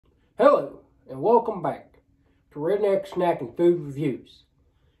Hello, and welcome back to Redneck Snack and Food Reviews.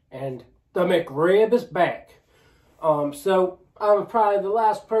 And the McRib is back. So I'm probably the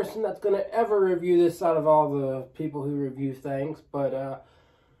last person that's going to ever review this out of all the people who review things. But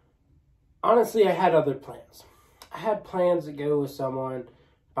honestly, I had other plans. I had plans to go with someone,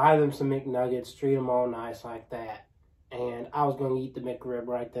 buy them some McNuggets, treat them all nice like that. And I was going to eat the McRib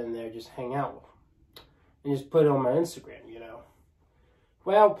right then and there, just hang out with them. And just put it on my Instagram, you know.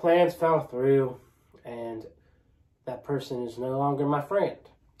 Well, plans fell through, and that person is no longer my friend.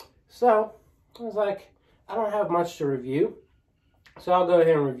 So, I was like, I don't have much to review, so I'll go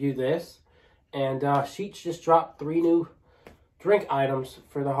ahead and review this. And Sheetz just dropped 3 new drink items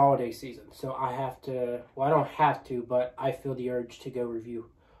for the holiday season. So I have to, well, I don't have to, but I feel the urge to go review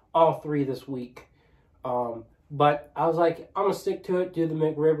all 3 this week. But I was like, I'm going to stick to it, do the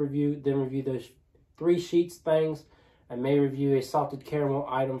McRib review, then review those 3 Sheetz things. I may review a salted caramel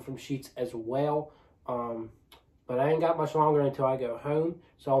item from Sheetz as well. But I ain't got much longer until I go home.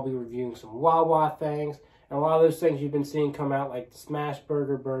 So I'll be reviewing some Wawa things. And a lot of those things you've been seeing come out, like the Smash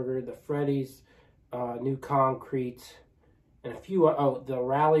Burger, the Freddy's new Concrete, and a few, the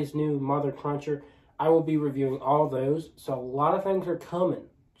Rally's new Mother Cruncher. I will be reviewing all those. So a lot of things are coming.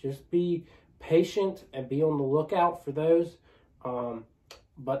 Just be patient and be on the lookout for those.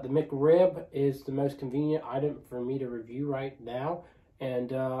 But the McRib is the most convenient item for me to review right now.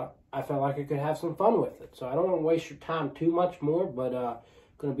 And I felt like I could have some fun with it. So I don't want to waste your time too much more. But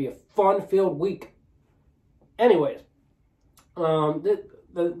going to be a fun-filled week. Anyways, the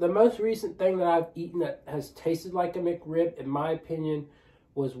most recent thing that I've eaten that has tasted like a McRib, in my opinion,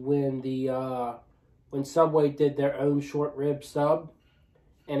 was when when Subway did their own short rib sub.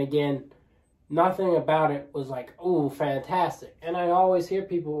 And again, nothing about it was like, oh, fantastic. And I always hear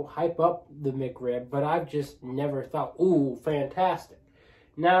people hype up the McRib, but I've just never thought, ooh, fantastic.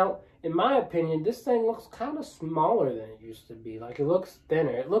 Now, in my opinion, this thing looks kind of smaller than it used to be. Like, it looks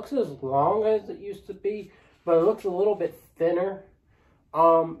thinner. It looks as long as it used to be, but it looks a little bit thinner.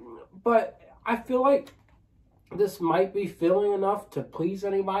 But I feel like this might be filling enough to please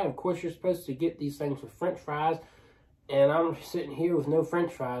anybody. Of course, you're supposed to get these things with French fries, and I'm sitting here with no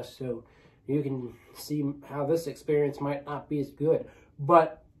French fries, so you can see how this experience might not be as good.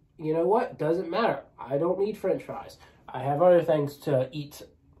 But you know what? Doesn't matter. I don't need French fries. I have other things to eat,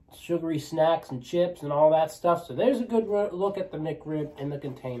 sugary snacks and chips and all that stuff. So there's a good look at the McRib in the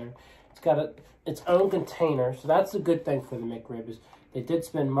container. It's got its own container. So that's a good thing for the McRib, is they did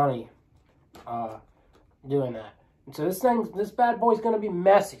spend money doing that. And so this bad boy's going to be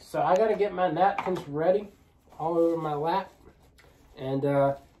messy. So I got to get my napkins ready all over my lap. And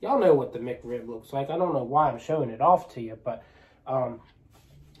y'all know what the McRib looks like. I don't know why I'm showing it off to you, but I'm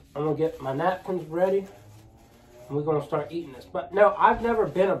going to get my napkins ready, and we're going to start eating this. But no, I've never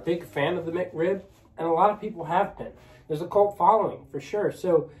been a big fan of the McRib, and a lot of people have been. There's a cult following, for sure.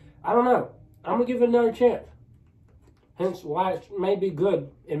 So, I don't know. I'm going to give it another chance. Hence why it may be good.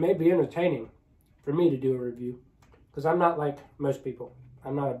 It may be entertaining for me to do a review, because I'm not like most people.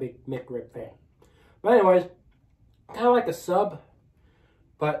 I'm not a big McRib fan. But anyways, kind of like a sub,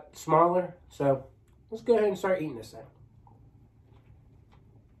 but smaller. So let's go ahead and start eating this thing.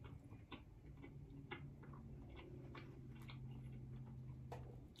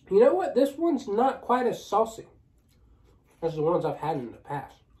 You know what? This one's not quite as saucy as the ones I've had in the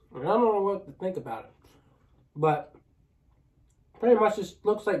past. And I don't know what to think about it. But pretty much just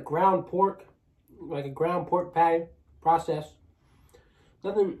looks like ground pork, like a ground pork patty, processed.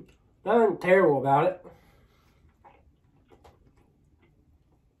 Nothing terrible about it.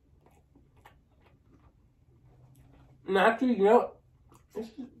 And actually, you know, this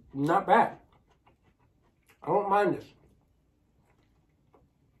is not bad. I don't mind this.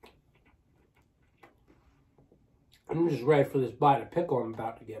 I'm just ready for this bite of pickle I'm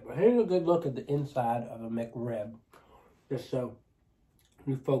about to get. But here's a good look at the inside of a McRib, just so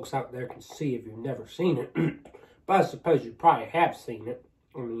you folks out there can see if you've never seen it. But I suppose you probably have seen it.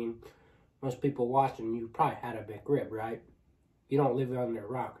 I mean, most people watching, you probably had a McRib, right? You don't live under a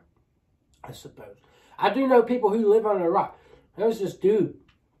rock, I suppose. I do know people who live under a rock. There was this dude,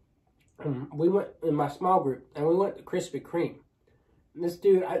 we went in my small group, and we went to Krispy Kreme. And this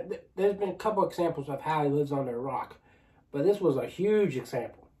dude, there's been a couple examples of how he lives under a rock, but this was a huge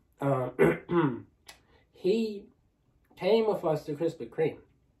example. He came with us to Krispy Kreme,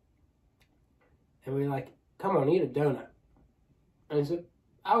 and we were like, come on, eat a donut. And he said,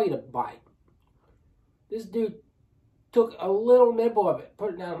 I'll eat a bite. This dude took a little nibble of it,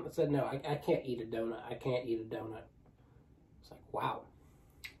 put it down, and said, no, I can't eat a donut. I can't eat a donut. It's like, wow.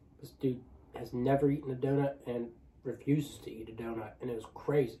 This dude has never eaten a donut and refuses to eat a donut, and it was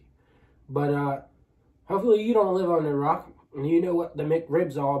crazy. But hopefully you don't live on a rock and you know what the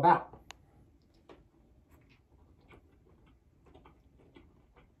McRib's all about.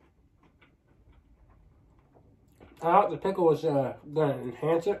 I thought the pickle was going to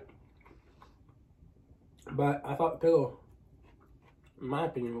enhance it. But I thought the pickle, in my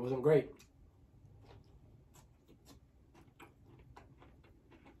opinion, wasn't great.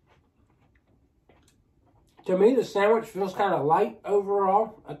 To me, the sandwich feels kind of light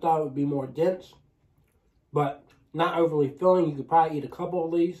overall. I thought it would be more dense, but not overly filling. You could probably eat a couple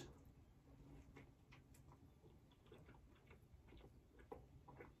of these.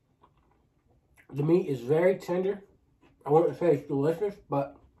 The meat is very tender. I wouldn't say it's delicious,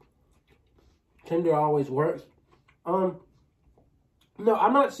 but tender always works. No,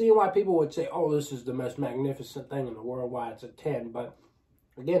 I'm not seeing why people would say, oh, this is the most magnificent thing in the world, why it's a 10. But,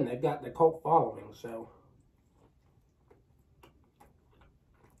 again, they've got the cult following, so.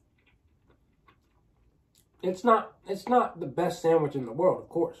 It's not the best sandwich in the world, of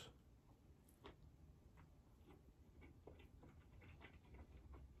course.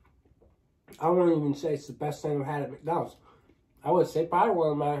 I wouldn't even say it's the best thing I've had at McDonald's. I would say probably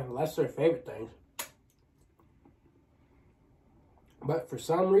one of my lesser favorite things. But for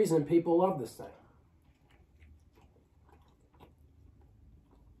some reason, people love this thing.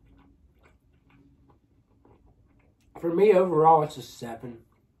 For me, overall, it's a 7.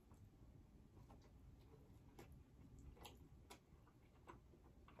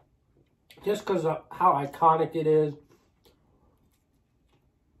 Just because of how iconic it is.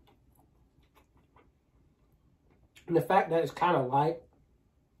 And the fact that it's kind of light.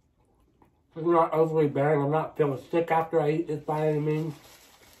 It's not overly bearing. I'm not feeling sick after I eat this by any means.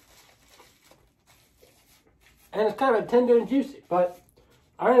 And it's kind of tender and juicy. But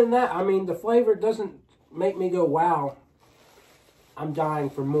other than that, I mean, the flavor doesn't make me go, wow, I'm dying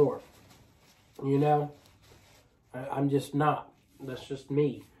for more. You know? I'm just not. That's just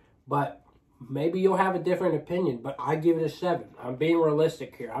me. But maybe you'll have a different opinion, but I give it a 7. I'm being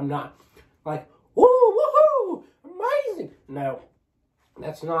realistic here. I'm not like, woo, woohoo, amazing. No,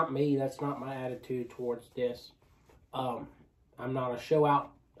 that's not me. That's not my attitude towards this. I'm not a show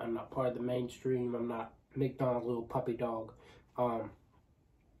out. I'm not part of the mainstream. I'm not McDonald's little puppy dog.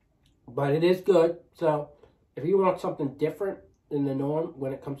 But it is good. So if you want something different than the norm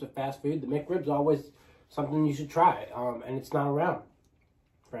when it comes to fast food, the McRib's always something you should try. And it's not around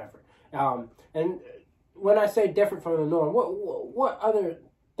forever. And when I say different from the norm, what other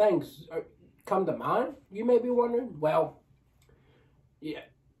things come to mind? You may be wondering. Well, yeah,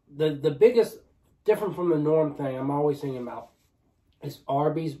 the biggest different from the norm thing I'm always thinking about is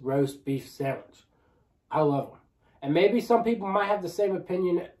Arby's roast beef sandwich. I love them. And maybe some people might have the same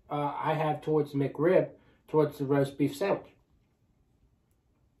opinion I have towards the McRib, towards the roast beef sandwich.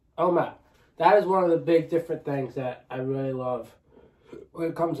 Oh my, that is one of the big different things that I really love when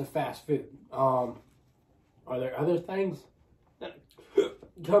it comes to fast food. Are there other things that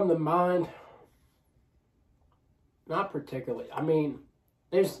come to mind? Not particularly. I mean,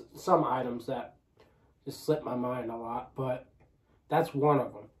 there's some items that just slip my mind a lot, but that's one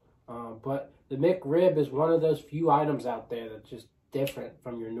of them. But the McRib is one of those few items out there that's just different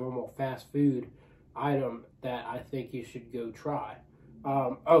from your normal fast food item that I think you should go try.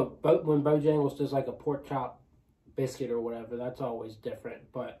 But when Bojangles does like a pork chop biscuit or whatever, that's always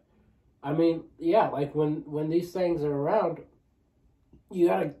different. But I mean, yeah, like when these things are around, you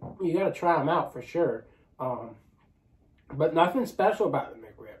gotta try them out for sure. But nothing special about the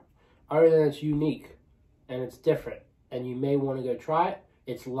McRib other than it's unique and it's different, and you may want to go try it.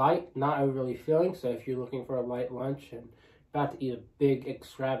 It's light, not overly filling, so if you're looking for a light lunch and about to eat a big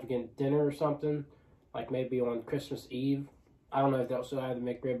extravagant dinner or something, like maybe on Christmas Eve, I don't know if they'll still have the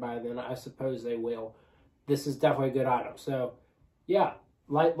McRib by then. I suppose they will. This is definitely a good item. So, yeah,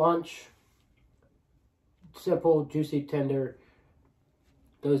 light lunch, simple, juicy, tender,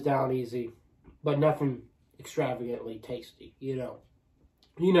 goes down easy, but nothing extravagantly tasty, you know.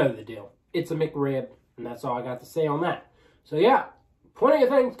 You know the deal. It's a McRib, and that's all I got to say on that. So, yeah, plenty of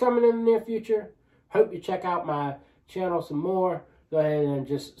things coming in the near future. Hope you check out my channel some more. Go ahead and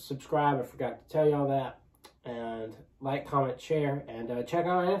just subscribe. I forgot to tell y'all that. And like, comment, share, and check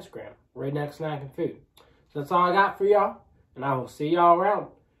out my Instagram, Redneck Snack and Food. So that's all I got for y'all, and I will see y'all around.